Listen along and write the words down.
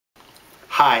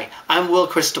Hi, I'm Will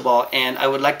Cristobal, and I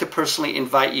would like to personally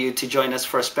invite you to join us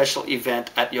for a special event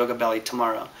at Yoga Belly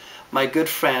tomorrow. My good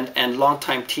friend and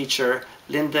longtime teacher,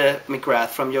 Linda McGrath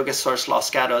from Yoga Source Los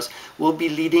Gatos, will be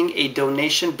leading a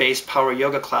donation-based power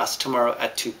yoga class tomorrow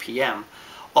at 2 p.m.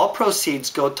 All proceeds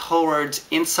go towards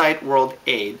Insight World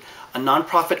Aid, a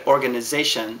nonprofit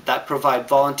organization that provides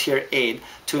volunteer aid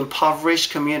to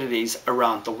impoverished communities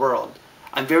around the world.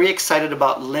 I'm very excited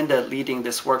about Linda leading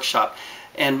this workshop,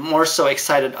 and more so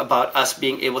excited about us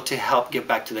being able to help give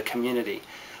back to the community.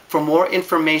 For more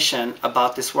information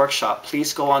about this workshop,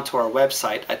 please go onto our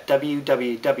website at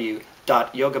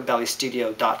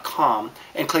www.yogabellystudio.com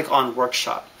and click on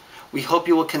Workshop. We hope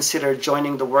you will consider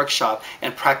joining the workshop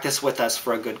and practice with us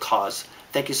for a good cause.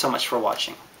 Thank you so much for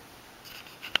watching.